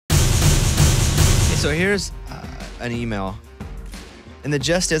So here's an email. And the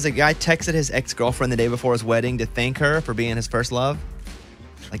gist is a guy texted his ex-girlfriend the day before his wedding to thank her for being his first love.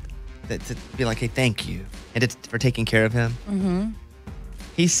 Like, to be like, hey, thank you. And for taking care of him. Mm-hmm.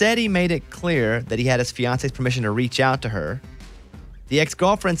 He said he made it clear that he had his fiance's permission to reach out to her. The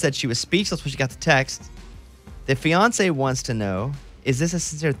ex-girlfriend said she was speechless when she got the text. The fiance wants to know, is this a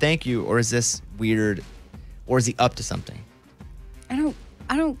sincere thank you or is this weird or is he up to something? I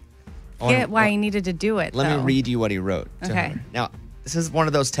don't get why he needed to do it. Let me read you what he wrote to her. Now, this is one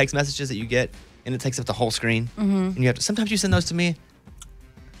of those text messages that you get and it takes up the whole screen. Mm-hmm. And you have to, sometimes you send those to me.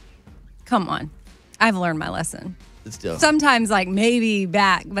 Come on. I've learned my lesson. Still. Sometimes like maybe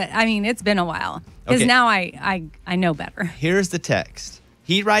back, but I mean, it's been a while. Because now I know better. Here's the text.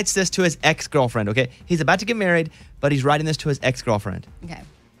 He writes this to his ex-girlfriend, okay? He's about to get married, but he's writing this to his ex-girlfriend. Okay.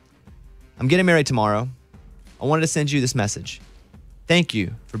 I'm getting married tomorrow. I wanted to send you this message. Thank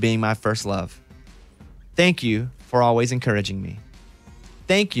you for being my first love. Thank you for always encouraging me.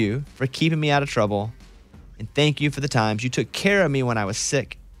 Thank you for keeping me out of trouble. And thank you for the times you took care of me when I was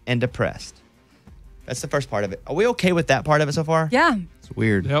sick and depressed. That's the first part of it. Are we okay with that part of it so far? Yeah. It's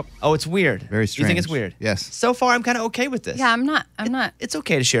weird. Yep. Oh, it's weird. Very strange. You think it's weird? Yes. So far, I'm kind of okay with this. Yeah, I'm not. It's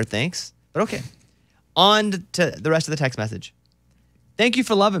okay to share thanks, but okay. On to the rest of the text message. Thank you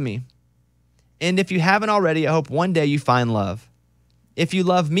for loving me. And if you haven't already, I hope one day you find love. If you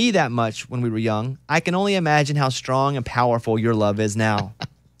loved me that much when we were young, I can only imagine how strong and powerful your love is now.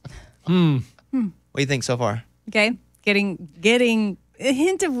 What do you think so far? Okay. Getting a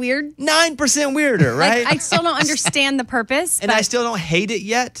hint of weird. 9% weirder, right? Like, I still don't understand the purpose. And I still don't hate it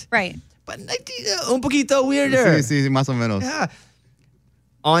yet. Right. But un poquito weirder. Sí, más o menos. Yeah.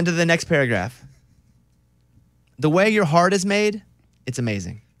 On to the next paragraph. The way your heart is made, it's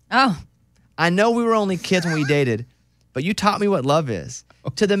amazing. Oh. I know we were only kids when we dated, but you taught me what love is.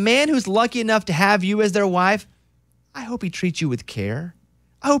 To the man who's lucky enough to have you as their wife, I hope he treats you with care.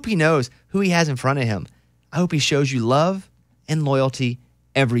 I hope he knows who he has in front of him. I hope he shows you love and loyalty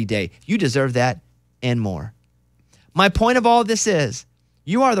every day. You deserve that and more. My point of all this is,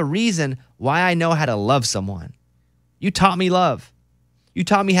 you are the reason why I know how to love someone. You taught me love. You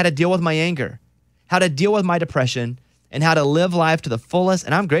taught me how to deal with my anger, how to deal with my depression, and how to live life to the fullest,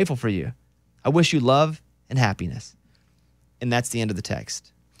 and I'm grateful for you. I wish you love and happiness. And that's the end of the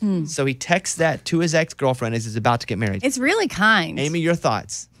text. So he texts that to his ex-girlfriend as he's about to get married. It's really kind. Amy, your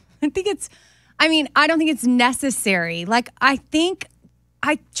thoughts? I don't think it's necessary. Like, I'm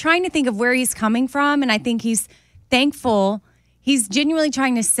trying to think of where he's coming from, and I think he's thankful. He's genuinely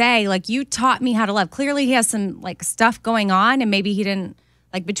trying to say, like, you taught me how to love. Clearly, he has some, like, stuff going on, and maybe he didn't,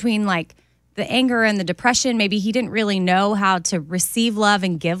 like, between, like, the anger and the depression, maybe he didn't really know how to receive love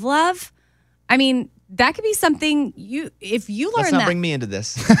and give love. I mean, that could be something if you learn Let's not that. bring me into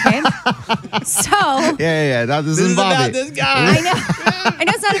this. Okay. So. Yeah. This is about Bobby. this guy. I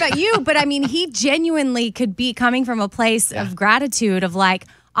know it's not about you, but I mean, he genuinely could be coming from a place of gratitude of like,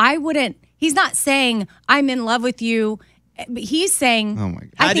 he's not saying I'm in love with you. But he's saying, oh my God.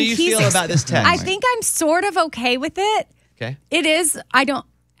 How do you feel about this text? I think I'm sort of okay with it. Okay. It is. I don't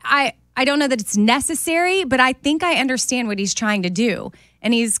know that it's necessary, but I think I understand what he's trying to do.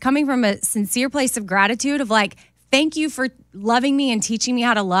 And he's coming from a sincere place of gratitude of like, thank you for loving me and teaching me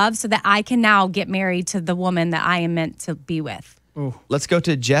how to love so that I can now get married to the woman that I am meant to be with. Oh. Let's go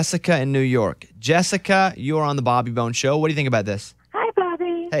to Jessica in New York. Jessica, you're on the Bobby Bone Show. What do you think about this? Hi,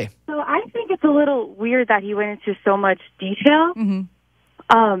 Bobby. Hey. So I think it's a little weird that he went into so much detail.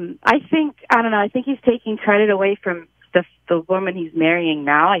 Mm-hmm. I think he's taking credit away from the woman he's marrying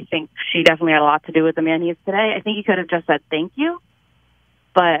now. I think she definitely had a lot to do with the man he is today. I think he could have just said thank you.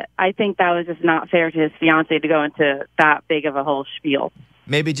 But I think that was just not fair to his fiance to go into that big of a whole spiel.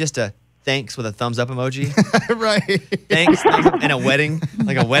 Maybe just a thanks with a thumbs up emoji. Right. Thanks and a wedding,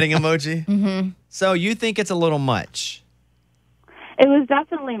 like a wedding emoji. Mm-hmm. So you think it's a little much? It was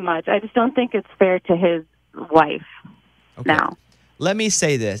definitely much. I just don't think it's fair to his wife now. Let me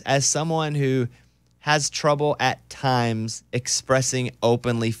say this. As someone who has trouble at times expressing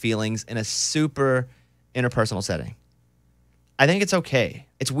openly feelings in a super interpersonal setting, I think it's okay.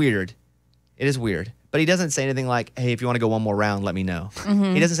 It's weird. It is weird. But he doesn't say anything like, hey, if you want to go one more round, let me know.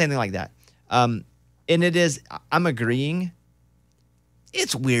 Mm-hmm. He doesn't say anything like that. And it is, I'm agreeing,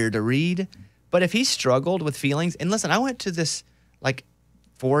 it's weird to read. But if he struggled with feelings, and listen, I went to this like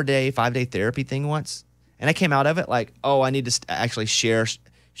 4-day, 5-day therapy thing once, and I came out of it like, oh, I need to actually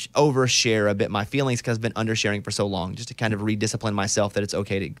overshare a bit my feelings because I've been undersharing for so long, just to kind of rediscipline myself that it's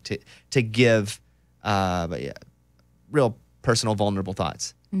okay to give real personal, vulnerable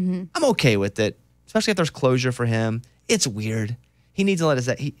thoughts. Mm-hmm. I'm okay with it, especially if there's closure for him. It's weird. He needs to let us.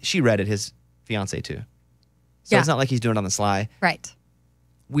 She read it. His fiance too. So Yeah. it's not like he's doing it on the sly. Right.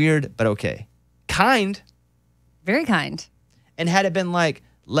 Weird, but okay. Kind. Very kind. And had it been like,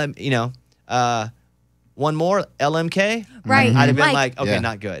 one more LMK, Right. I'd have been like, okay, Yeah.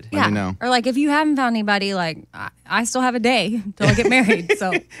 not good. Let me know. Or like if you haven't found anybody, like I still have a day till I get married.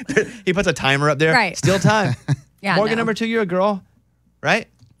 So He puts a timer up there. Right. Still time. yeah. Morgan, no. number 2, you're a girl, right?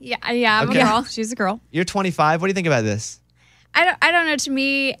 Yeah, I'm Okay. a girl. She's a girl. You're 25. What do you think about this? I don't know. To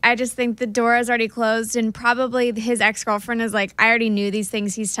me, I just think the door is already closed, and probably his ex-girlfriend is like, I already knew these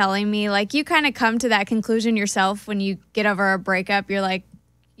things he's telling me. Like, you kind of come to that conclusion yourself when you get over a breakup. You're like,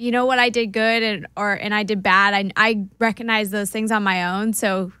 you know what, I did good and I did bad. I recognize those things on my own.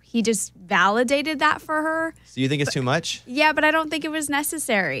 So he just validated that for her. So you think it's too much? Yeah, but I don't think it was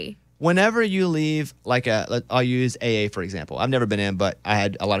necessary. Whenever you leave, I'll use AA for example. I've never been in, but I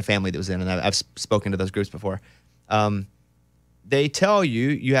had a lot of family that was in, and I've spoken to those groups before. They tell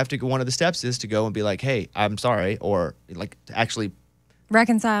you have to go. One of the steps is to go and be like, "Hey, I'm sorry," or like to actually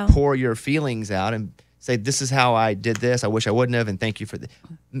Reconcile. pour your feelings out and say, "This is how I did this. I wish I wouldn't have, and thank you for the."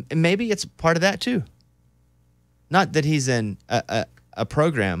 Maybe it's part of that too. Not that he's in a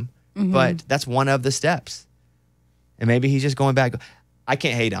program, but that's one of the steps. And maybe he's just going back. I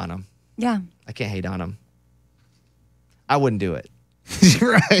can't hate on him. Yeah. I can't hate on him. I wouldn't do it.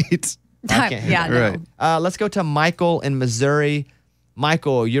 Right. I can't hate yeah. on No. him. Let's go to Michael in Missouri.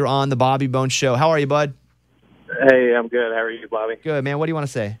 Michael, you're on the Bobby Bones Show. How are you, bud? Hey, I'm good. How are you, Bobby? Good, man. What do you want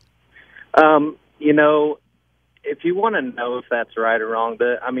to say? If you want to know if that's right or wrong,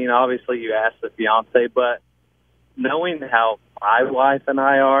 obviously you asked the fiance, but knowing how my wife and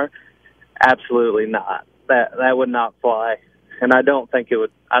I are, absolutely not. That would not fly, and I don't think it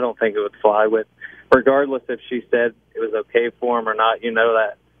would. I don't think it would fly with, regardless if she said it was okay for him or not. You know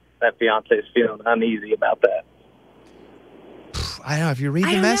that fiance is feeling uneasy about that. I don't know. If you read I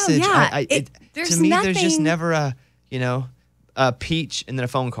the don't know, message, yeah. to There's me, there's just nothing- never a peach and then a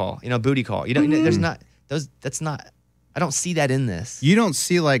phone call, booty call. There's not those. That's not. I don't see that in this. You don't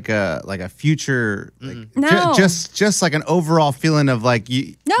see like a future, like, No. just like an overall feeling of like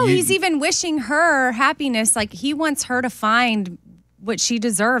you. No, you- he's even wishing her happiness. Like he wants her to find what she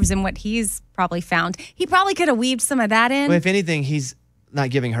deserves and what he's probably found. He probably could have weaved some of that in. Well, if anything, he's not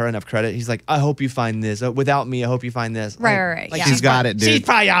giving her enough credit. He's like, I hope you find this. Without me, I hope you find this. Right. Like, Yeah. She's got it, dude. She's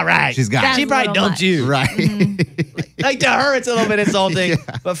probably all right. She's got She it. probably little don't much. you. Right. Like to her, it's a little bit insulting.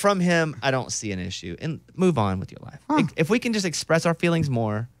 But from him, I don't see an issue. And move on with your life. If we can just express our feelings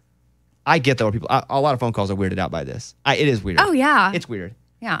more, I get that where people, a lot of phone calls are weirded out by this. It is weird. Oh, yeah. It's weird.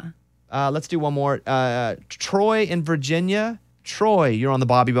 Yeah. Let's do one more. Troy in Virginia. Troy, you're on the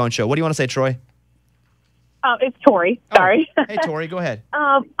Bobby Bones Show. What do you want to say, Troy? It's Tori. Sorry. Oh, hey, Tori, go ahead.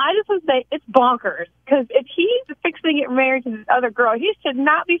 I just want to say it's bonkers because if he's fixing to get married to this other girl, he should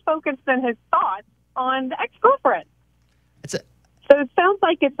not be focused in his thoughts on the ex-girlfriend. It's a, So it sounds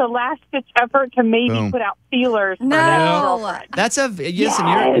like it's a last-ditch effort to maybe Boom. put out feelers for No. that girlfriend. that's a listen.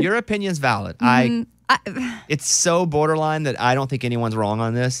 Yes. Your opinion's valid. It's so borderline that I don't think anyone's wrong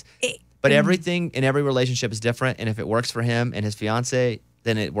on this. But everything in every relationship is different, and if it works for him and his fiance,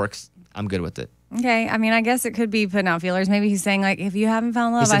 then it works. I'm good with it. Okay. I mean, I guess it could be putting out feelers. Maybe he's saying, like, if you haven't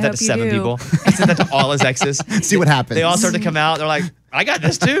found He love, said I that hope to you 7 do. people. He said that to all his exes. See what happens. They all start to come out. They're like, I got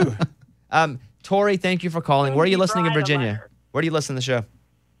this too. Tori, thank you for calling. Where are you listening in Virginia? Where do you listen to the show?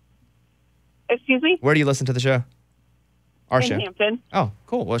 Excuse me? Where do you listen to the show? Our In show. Hampton. Oh,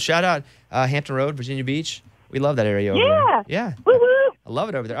 cool. Well, shout out Hampton Road, Virginia Beach. We love that area over there. Yeah. Yeah. Woo-woo. I love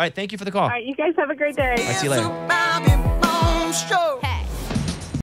it over there. All right, thank you for the call. All right, you guys have a great day. All right, see you later. Bobby Bones Show.